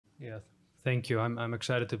Yeah, thank you. I'm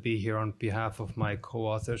excited to be here on behalf of my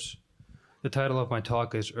co-authors. The title of my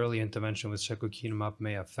talk is Early Intervention with Secukinumab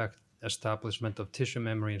May Affect Establishment of Tissue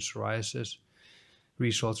Memory in Psoriasis,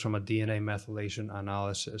 Results from a DNA Methylation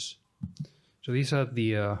Analysis. So these are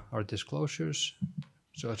our disclosures.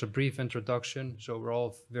 So it's a brief introduction. So we're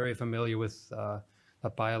all very familiar with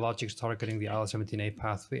that biologics targeting the IL-17A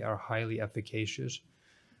pathway are highly efficacious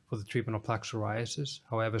for the treatment of plaque psoriasis.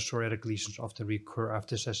 However, psoriatic lesions often recur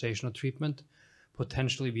after cessation of treatment,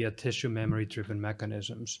 potentially via tissue memory-driven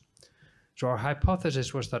mechanisms. So our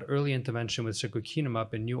hypothesis was that early intervention with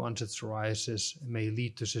secukinumab in new-onset psoriasis may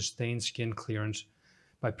lead to sustained skin clearance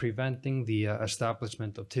by preventing the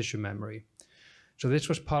establishment of tissue memory. So this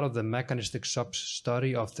was part of the mechanistic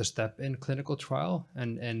sub-study of the STEP-IN clinical trial,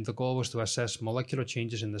 and the goal was to assess molecular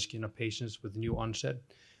changes in the skin of patients with new onset,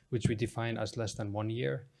 which we define as less than 1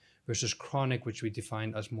 year, versus chronic, which we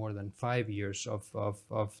define as more than 5 years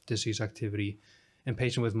of disease activity in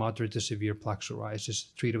patients with moderate to severe plaque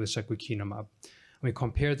psoriasis treated with secukinumab. We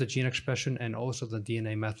compared the gene expression and also the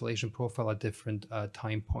DNA methylation profile at different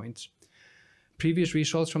time points. Previous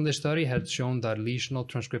results from this study had shown that lesional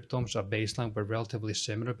transcriptomes at baseline were relatively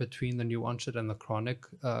similar between the new onset and the chronic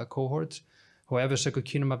cohorts. However,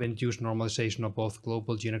 secukinumab induced normalization of both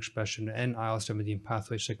global gene expression and IL-17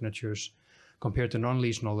 pathway signatures compared to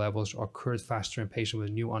non-lesional levels occurred faster in patients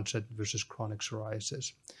with new onset versus chronic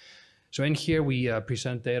psoriasis. So in here, we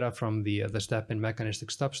present data from the STEP-IN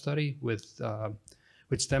mechanistic sub-study which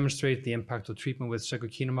demonstrate the impact of treatment with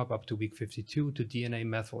secukinumab up to week 52 to DNA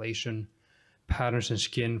methylation patterns in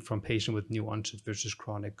skin from patients with new onset versus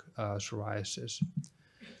chronic psoriasis.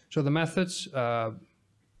 So the methods,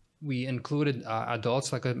 we included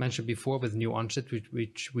adults, like I mentioned before, with new onset,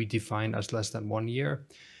 which we define as less than 1 year,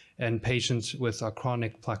 and patients with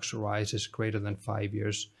chronic plaque psoriasis greater than 5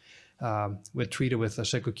 years. Were treated with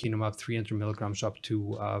secukinumab 300 milligrams up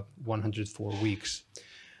to 104 weeks.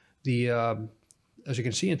 As you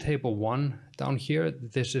can see in table 1 down here,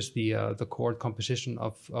 this is the cohort composition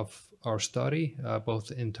of our study,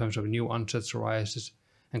 both in terms of new onset psoriasis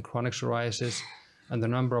and chronic psoriasis, and the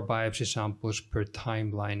number of biopsy samples per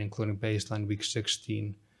timeline, including baseline week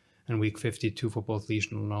 16 and week 52 for both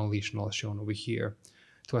lesional and non-lesional, as shown over here.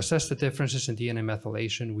 To assess the differences in DNA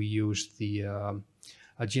methylation, we used the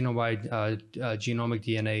genome-wide genomic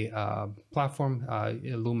DNA platform,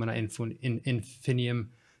 Illumina Infinium,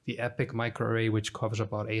 the EPIC microarray, which covers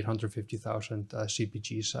about 850,000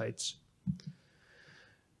 CpG sites.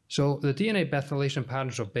 So the DNA methylation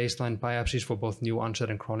patterns of baseline biopsies for both new onset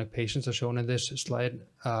and chronic patients are shown in this slide.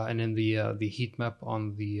 And in the heat map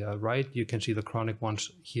on the right, you can see the chronic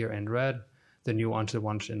ones here in red, the new onset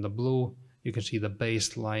ones in the blue. You can see the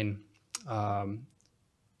baseline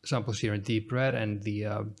samples here in deep red and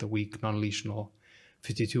the weak non-lesional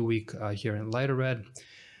 52-week here in lighter red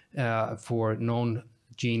for known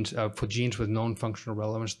genes, for genes with known functional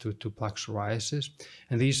relevance to plaque psoriasis.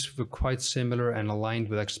 And these were quite similar and aligned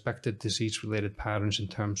with expected disease-related patterns in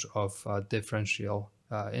terms of differential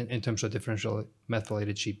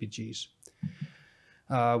methylated CpGs.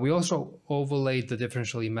 We also overlaid the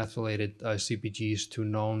differentially methylated CpGs to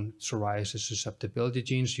known psoriasis susceptibility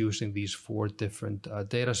genes using these 4 different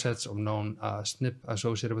data sets of known SNP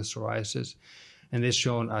associated with psoriasis. And this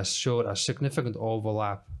showed a significant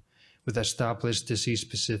overlap with established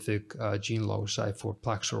disease-specific gene loci for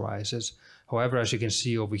plaque psoriasis. However, as you can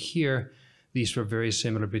see over here, these were very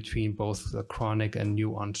similar between both the chronic and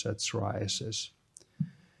new onset psoriasis.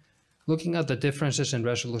 Looking at the differences in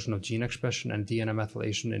resolution of gene expression and DNA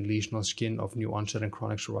methylation in lesional skin of new onset and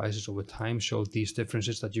chronic psoriasis over time showed these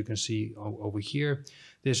differences that you can see over here.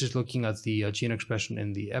 This is looking at the gene expression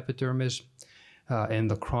in the epidermis in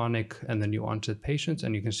the chronic and the new onset patients.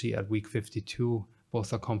 And you can see at week 52,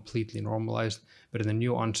 both are completely normalized. But in the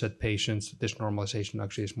new onset patients, this normalization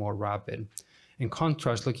actually is more rapid. In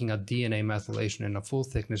contrast, looking at DNA methylation in a full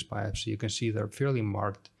thickness biopsy, you can see they're fairly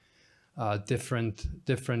marked differences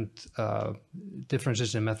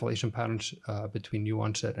in methylation patterns between new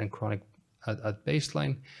onset and chronic at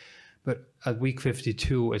baseline. But at week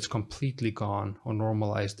 52, it's completely gone or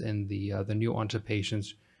normalized in the new onset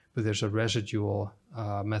patients, but there's a residual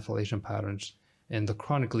methylation patterns in the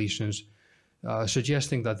chronic lesions,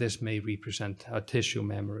 suggesting that this may represent a tissue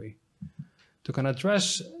memory. To kind of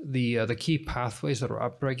address the key pathways that are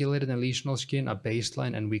upregulated in lesional skin at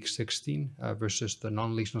baseline and week 16 versus the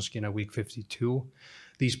non-lesional skin at week 52,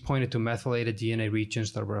 these pointed to methylated DNA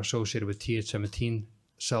regions that were associated with Th17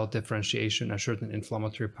 cell differentiation and certain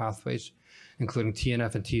inflammatory pathways, including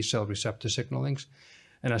TNF and T cell receptor signalings.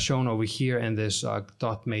 And as shown over here in this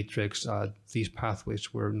dot matrix, these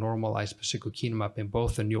pathways were normalized by secukinumab in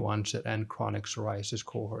both the new onset and chronic psoriasis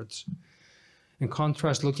cohorts. In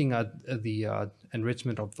contrast, looking at the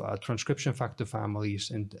enrichment of transcription factor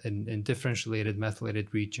families in differentiated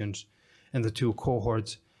methylated regions in the two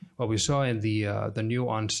cohorts, what we saw in the new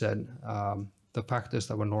onset, the factors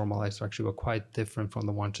that were normalized actually were quite different from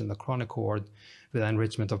the ones in the chronic cohort, with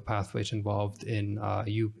enrichment of pathways involved in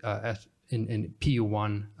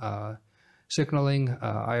PU1 signaling,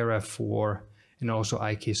 IRF4, and also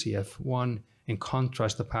IKCF1. In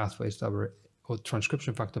contrast, the pathways that were, or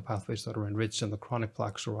transcription factor pathways that are enriched in the chronic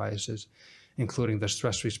plaque psoriasis, including the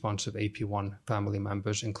stress-responsive AP1 family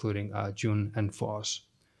members, including Jun and FOS.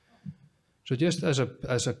 So just as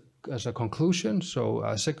a conclusion, so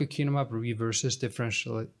secukinumab reverses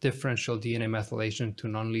differential DNA methylation to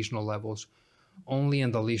non-lesional levels only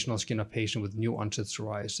in the lesional skin of patients with new onset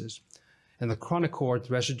psoriasis. In the chronic cohort,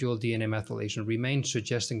 residual DNA methylation remains,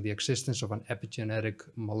 suggesting the existence of an epigenetic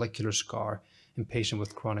molecular scar in patients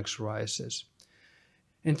with chronic psoriasis.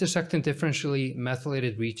 Intersecting differentially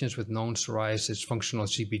methylated regions with known psoriasis functional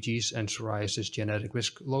CpGs and psoriasis genetic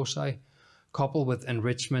risk loci, coupled with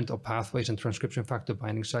enrichment of pathways and transcription factor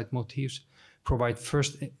binding site motifs, provide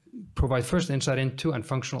first insight into and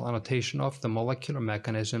functional annotation of the molecular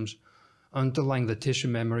mechanisms underlying the tissue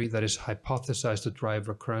memory that is hypothesized to drive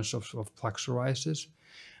recurrence of plaque psoriasis.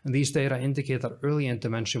 And these data indicate that early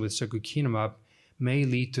intervention with secukinumab may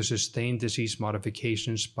lead to sustained disease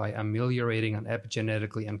modifications by ameliorating an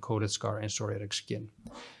epigenetically encoded scar in psoriatic skin.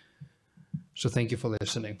 So thank you for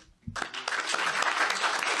listening.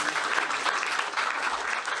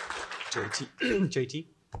 JT?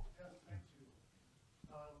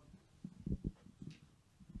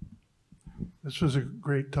 This was a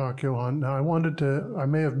great talk, Johan. Now, I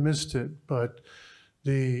may have missed it, but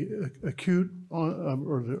the acute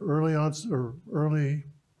or the early onset or early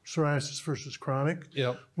psoriasis versus chronic,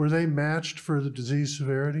 Yep. were they matched for the disease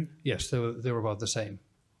severity? Yes, they were about the same.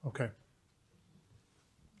 Okay.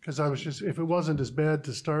 Because I was just, if it wasn't as bad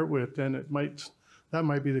to start with, then that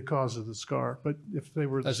might be the cause of the scar. But if they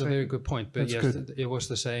were the same. That's a very good point. But That's yes, good. it was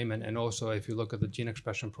the same. And also, if you look at the gene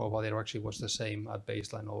expression profile, it actually was the same at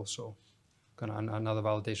baseline also. Kind of another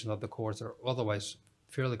validation that the cohorts are otherwise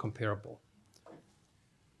fairly comparable.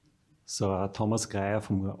 So Thomas Greyer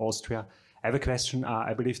from Austria. I have a question.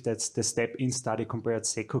 I believe that's the STEP-IN study compared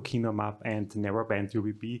secukinumab and narrowband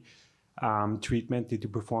UVB treatment. Did you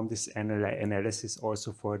perform this analysis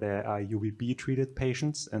also for the UVB-treated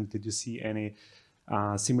patients? And did you see any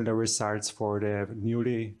similar results for the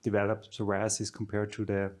newly developed psoriasis compared to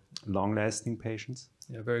the long-lasting patients?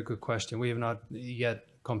 Yeah, very good question. We have not yet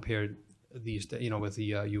compared these, with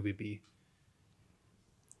the UVB.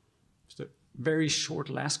 Just a very short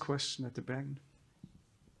last question at the back.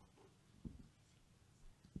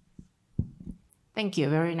 Thank you.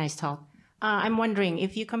 Very nice talk. I'm wondering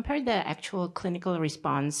if you compare the actual clinical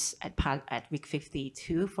response at week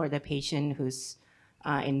 52 for the patient who's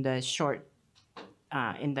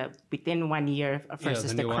within 1 year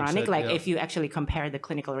versus the chronic, onset, if you actually compare the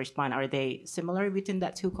clinical response, are they similar between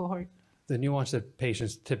that two cohort? The new onset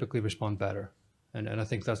patients typically respond better. And I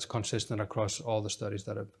think that's consistent across all the studies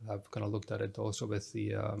that have kind of looked at it. Also with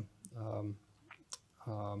the, no,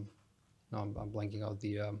 I'm blanking out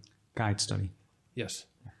the... Guide study. Yes,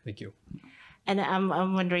 thank you. And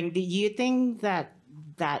I'm wondering, do you think that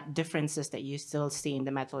differences that you still see in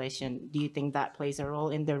the methylation, do you think that plays a role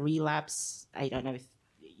in the relapse? I don't know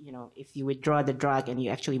if you withdraw the drug and you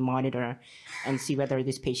actually monitor and see whether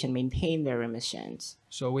this patient maintain their remissions.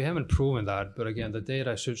 So we haven't proven that, but again, the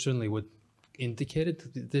data certainly would indicate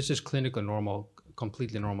it. This is clinical normal,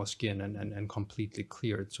 completely normal skin and completely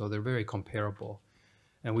cleared. So they're very comparable.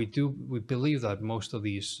 And we believe that most of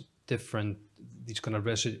these kind of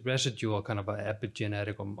residual kind of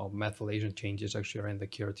epigenetic or methylation changes actually are in the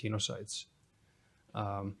keratinocytes.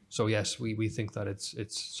 So yes, we think that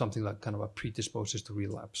it's something that kind of predisposes to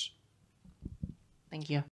relapse. Thank you.